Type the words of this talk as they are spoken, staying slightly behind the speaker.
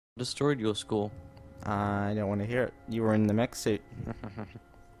Destroyed your school. I don't want to hear it. You were in the mech suit.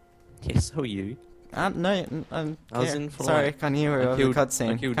 Yes, so you. No, I I was care. in for Sorry, I like. can't hear I the killed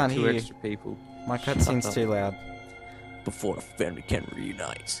cutscene. Can't two hear you. extra people. My Shut cutscene's up. too loud. Before the family can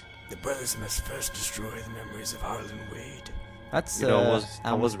reunite. The brothers must first destroy the memories of Harlan Wade. That's You know, I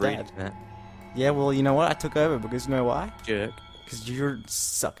Alma's was reading dad. that. Yeah, well, you know what? I took over because you know why? Jerk. Because you're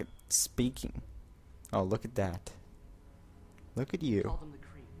suck at speaking. Oh, look at that. Look at you. Called him the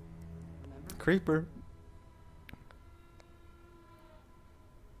creep. Remember? Creeper.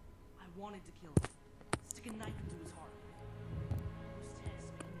 I wanted to kill him. Stick a knife into his heart. Those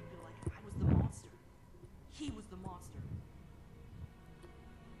tests made me feel like I was the monster. He was the monster.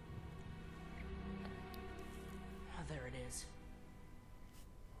 Ah, there it is.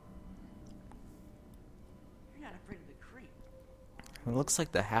 You're not afraid of the creep. It looks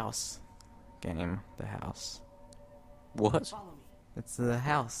like the house game. The house. What? Follow me. It's the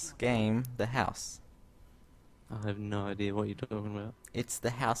house game. The house. I have no idea what you're talking about. It's the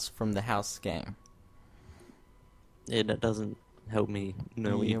house from the house game. Yeah, that doesn't help me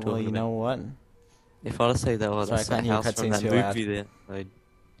know what Yeah, you're talking well, you about. know what? If I'd say that was Sorry, I the can't hear house from cutscenes that too loud. movie there, I'd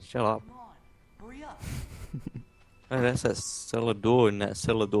shut up. Come on. Hurry up. Oh, that's that cellar door in that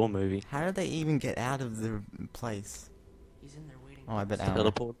cellar door movie. How did they even get out of the place? He's in there waiting. Oh, I bet for us. Alma.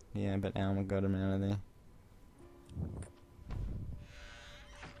 Teleport. Yeah, I bet Alma got him out of there.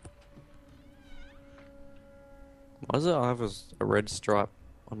 Why does it have a red stripe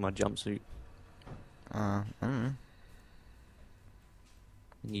on my jumpsuit I don't know.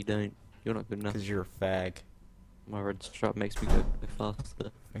 and you don't? You're not good enough. Because you're a fag. My red stripe makes me go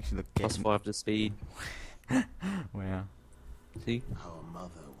faster. Makes you look Plus gay. 5 to speed. Wow. See? Our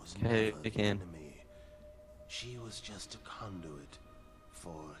mother was Okay, never the again. enemy. She was just a conduit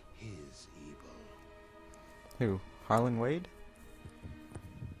for his evil. Who? Harlan Wade?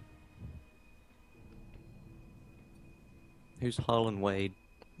 Who's Harlan Wade?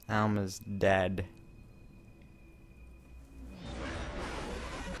 Alma's dad.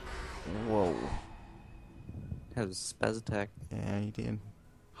 Whoa. Has a spaz attack. Yeah, he did.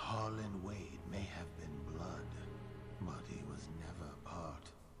 Harlan Wade may have been blood, but he was never part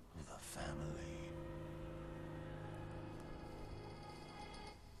of the family.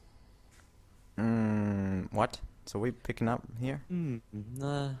 What? So we picking up here?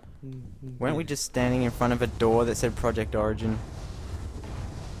 Nah. Weren't we just standing in front of a door that said Project Origin?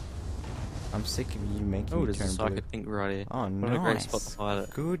 I'm sick of you making Oh, me there's a turn blue. psychic pink right here. Oh, What a great spot to nice. hide it.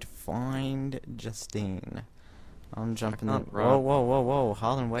 Good find, Justine. I'm jumping in. can't Whoa, run. whoa, whoa, whoa.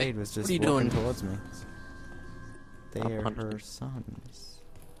 Harlan Wade was just are you walking doing? towards me. They I'll are punch her him. sons.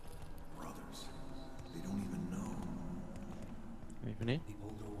 Brothers, they don't even know. Even here? The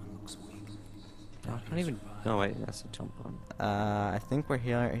older one looks weak. I can't even. Oh, wait, that's a jump on. I think we're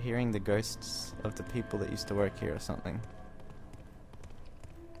hearing the ghosts of the people that used to work here or something.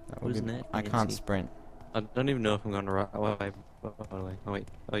 That would Wasn't be- it? I can't Nancy? sprint. I don't even know if I'm going the right way. By the way. Oh, wait.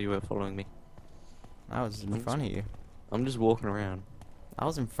 Oh, you were following me. I was in front of you. I'm just walking around. I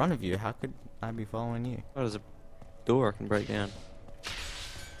was in front of you. How could I be following you? Oh, there's a door I can break down.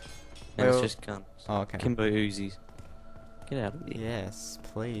 And Well- it's just guns. Oh, okay. Kimbo Uzis. Get out of here. Yes,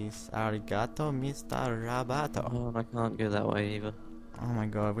 please. Arigato, Mr. Rabato. Oh, and I can't go that way either. Oh my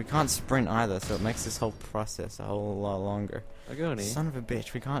god, we can't sprint either, so it makes this whole process a whole lot longer. I go in here. Son of a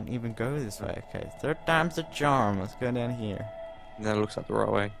bitch, we can't even go this way. Okay, third time's the charm. Let's go down here. And that looks like the right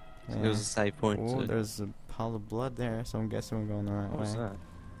way. Yeah. It was a save point. Oh, So. there's a pile of blood there, so I'm guessing we're going the right What was way. that?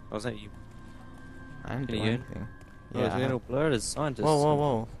 Oh, was that you? I didn't Can do you- anything. Oh, Yeah. he's getting all blurred as scientists. Whoa, whoa,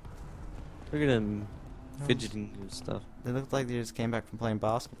 whoa. Look at him fidgeting and stuff. They looked like they just came back from playing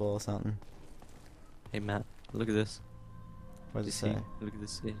basketball or something. Hey, Matt, look at this. What Did does you it see? say? Look at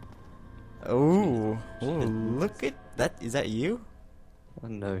this here. Oh, look at that. Is that you? I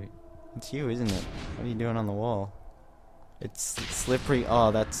know. It's you, isn't it? What are you doing on the wall? It's slippery.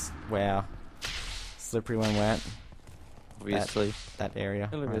 Oh, that's wow. Slippery when wet. Obviously. That area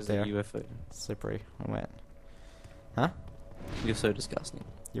Oh, look, right there's there. a UFO. Slippery when wet. Huh? You're so disgusting.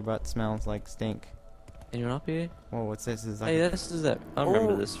 Your butt smells like stink. Anyone up here? Whoa, what's this? Is like Hey, this is that. I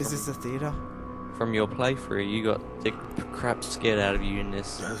remember oh, this Is from, this a theater? from your playthrough. You got the crap scared out of you in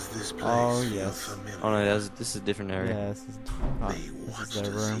this. Does this place Oh, feel yes. familiar? Oh no, this is a different area. Yeah, this is, oh, They this is watched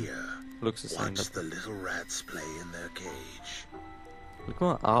their us room. here. Looks the same. Watch But the little rats play in their cage. look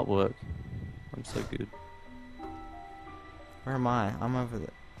at my artwork. I'm so good. Where am I? I'm over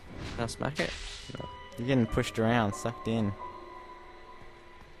there. Can I smack it? No. You're getting pushed around, sucked in.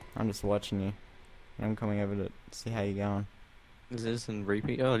 I'm just watching you. I'm coming over to see how you're going. Is this in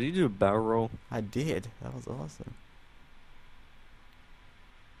repeat? Oh, did you do a barrel roll? I did. That was awesome.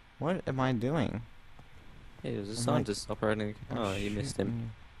 What am I doing? Hey, there's a Am I- scientist operating. Oh, you missed him.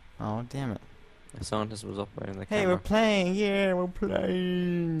 shooting. Oh, damn it. The scientist was operating the Hey, camera. we're playing! Yeah, we're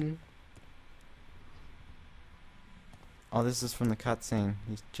playing! Oh, this is from the cutscene.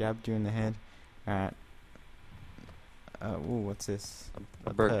 He's jabbed you in the head. Alright. Ooh, what's this?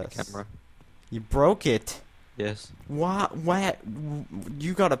 I broke the purse. camera. You broke it? Yes. What? What?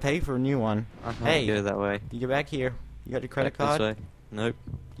 You gotta pay for a new one. I can't Hey. go that way. You get back here. You got your credit Back card? this way. Nope.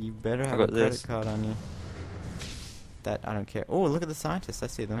 You better I have a got credit this. card on you. That, I don't care. Oh, look at the scientists. I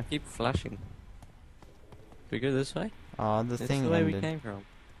see I them. keep flashing. Do we go this way? Oh, the That's thing the way we ended. came from.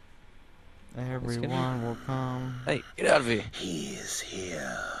 Everyone will come. Hey, get out of here! He is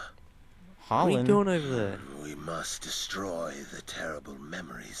here. What are you Holland. doing over there? We must destroy the terrible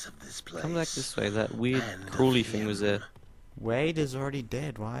memories of this place. Come back this way. That weird And of crawly thing was there. him. Wade is already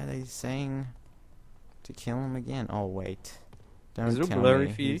dead. Why are they saying to kill him again? Oh, wait. Don't Is it tell blurry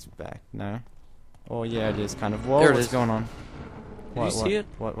me for you? he's back. No. Oh, yeah, it is kind of. Whoa, There it what's is. going on? Did you see it?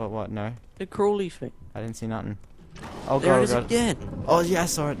 What? No. The crawly thing. I didn't see nothing. Oh, There God, it oh, is God. again. Oh, yeah, I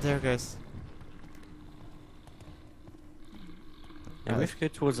saw it. There it goes. And we have to go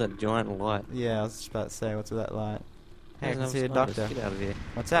towards that giant light. Yeah, I was just about to say, what's with that light? Hey, I There's can see a another doctor. scientist. Get out of here.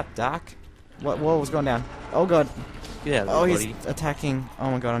 What's up, Doc? What? Whoa, what's going down? Oh, God. Get out Oh, of here, he's buddy. attacking. Oh,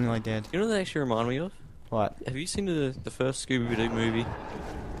 my God, I'm nearly dead. You know what they actually remind me of? What? Have you seen the first Scooby-Doo movie?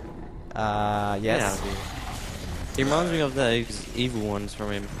 Get out Yes. of here. He reminds me of those evil ones from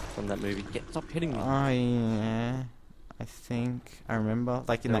that movie. Stop hitting me. Oh, yeah. I think I remember.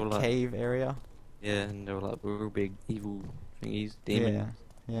 Like in They that were like- cave area. Yeah, and they were like real big evil thingies, demons.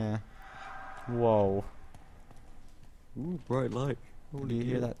 Yeah. Yeah. Whoa. Ooh, bright light. Do you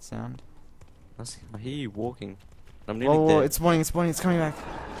hear that sound? I hear you walking. I'm nearly Whoa, dead. it's spawning, it's coming back.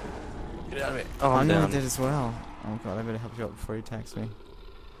 Get out of it. Oh, I'm I'm nearly down. dead as well. Oh god, I better help you out before he attacks me.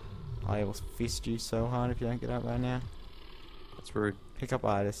 I will fist you so hard if you don't get out right now. That's rude. Pick up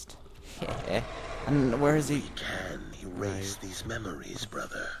artist. Yeah. And where is he? We can erase these memories,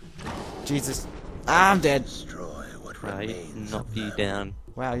 brother. Jesus. Ah, I'm dead. Destroy what Right, remains knock of you them. down.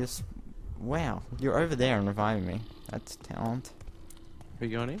 Wow, wow, you're over there and reviving me. That's talent. Are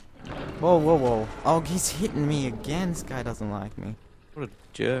you on here? Whoa, whoa, whoa. Oh, he's hitting me again. This guy doesn't like me. What a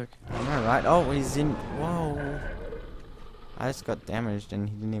jerk. I know, right? Oh, he's in. Whoa. I just got damaged and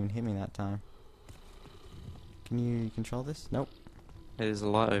he didn't even hit me that time. Can you control this? Nope. Hey, there's a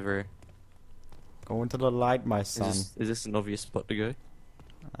light over here. Go into the light, my son. Is this an obvious spot to go?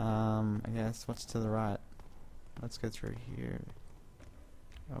 I guess what's to the right? Let's go through here.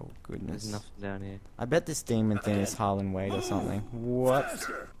 Oh goodness. There's nothing down here. I bet this demon thing is Harlan Wade or something. What?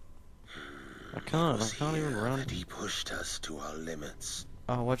 I can't even Here run. that he pushed us to our limits.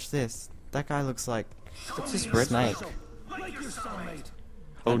 Oh, watch this. That guy looks like What's this red Snake.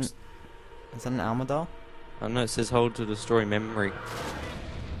 Hold. Is that an Almadal? I know it says hold to destroy memory.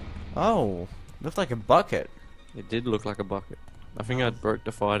 Oh, looked like a bucket. It did look like a bucket. I think I broke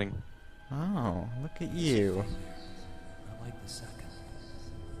the fighting. Oh, look at you. I like the second.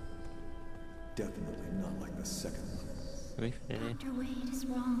 Definitely not like the second one. To be fair. Dr. Wade is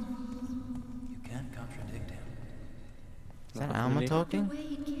wrong. You can't contradict him. Is that Nothing Alma really. talking?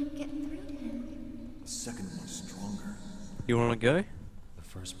 Wade can't get through to him. The second one's stronger. You wanna go? The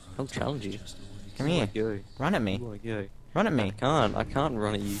first I'll challenge you. just a weak Come here. Go. Run at me. You wanna go? Run at I me. can't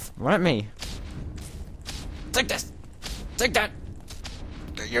run at you. Run at me. Take this. Take that.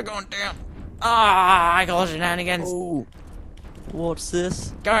 You're going down. Ah, I call shenanigans. Oh, what's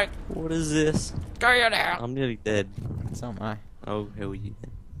this? Go. What is this? Go, you're down. I'm nearly dead. So am I. Oh, hell yeah.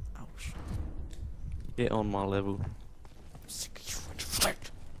 Ouch. Get on my level.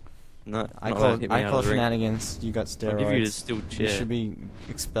 No, I not call allowed to hit me out of the ring. shenanigans. You got steroids. I'll give you the steel You chair. should be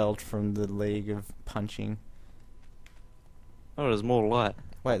expelled from the league of punching. Oh, there's more light.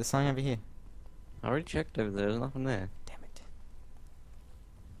 Wait, there's something over here. I already checked over there. There's nothing there. Damn it.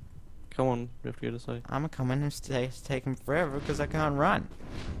 Come on, we have to go this way. I'm coming and it's taking forever because I can't run.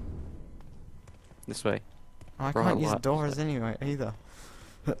 This way. Oh, I Bright can't use light. doors anyway either.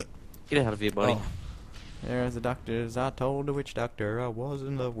 Get out of here, buddy. Oh. There's the doctors. I told the witch doctor I was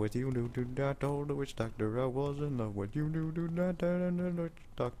in love with you. I told the witch doctor I was in love with you. The witch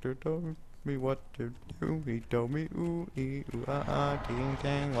doctor told me what to do. He told me ooh ee ooh ah ting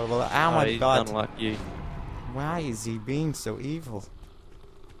tang. Oh my He's god! done like you. Why is he being so evil?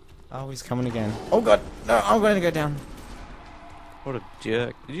 Oh, he's coming again. Oh god! No, I'm going to go down. What a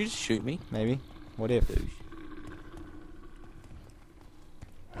jerk. Did you just shoot me? Maybe. What if? Douche.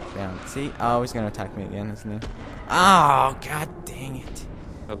 Down. See? Oh, he's going to attack me again, isn't he? Oh, god dang it.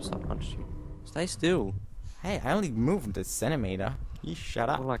 Oops, I punched you. Stay still. Hey, I only moved a centimeter. You shut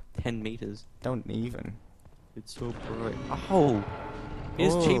More up. like 10 meters. Don't even. It's so bright. Oh!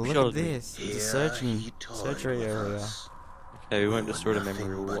 Here's Oh, cheap look shot at of me. this. It's a Here he toyed surgery with area. us. Okay, we won't were destroy the nothing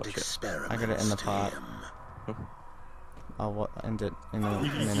memory, we'll but watch it. I gotta end the experiments to part. him. I'll end it in a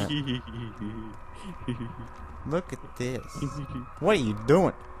minute. Look at this. What are you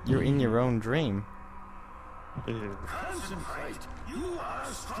doing? You're in your own dream. Concentrate. You are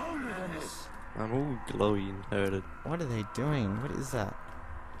stronger than this. I'm all glowy and hurted. What are they doing? What is that?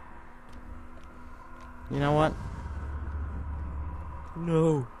 You know what?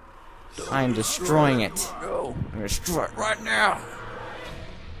 No. I am destroying it. No. I'm gonna destroy it right now.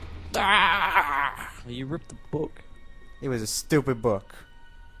 Ah! You ripped the book. It was a stupid book.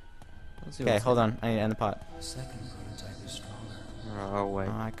 Okay, hold on. I need to end the part. The second prototype is stronger. Oh, wait.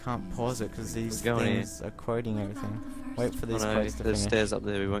 Oh, I can't pause it because these We're going things are quoting everything. Wait for Oh these no, quotes to there's finish. stairs up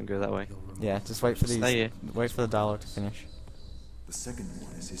there, we won't go that way. Yeah, just wait for these. Stay here. Wait for the dialogue to finish. The second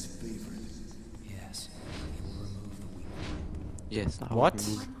one is his favorite. Yes, he will remove the weak one. Yes. I What? will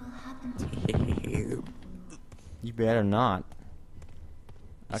move. What will happen to You better not.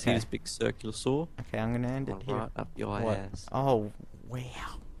 You see Okay. this big circular saw? Okay, I'm gonna end it here. Right up your What? ass. Oh,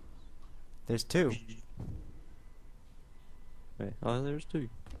 wow. There's two. Wait, oh, there's two.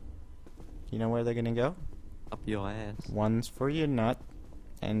 You know where they're gonna go? Up your ass. One's for your nut,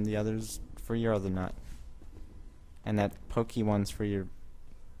 and the other's for your other nut. And that pokey one's for your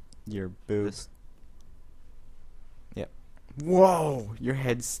boob. This. Yep. Whoa! Your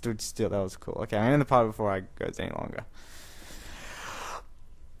head stood still. That was cool. Okay, I'm gonna end the part before I goes any longer.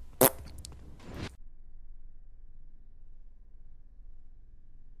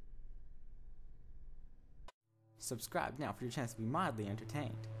 Subscribe now for your chance to be mildly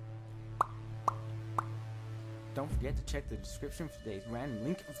entertained. Don't forget to check the description for today's random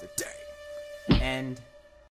link of the day. And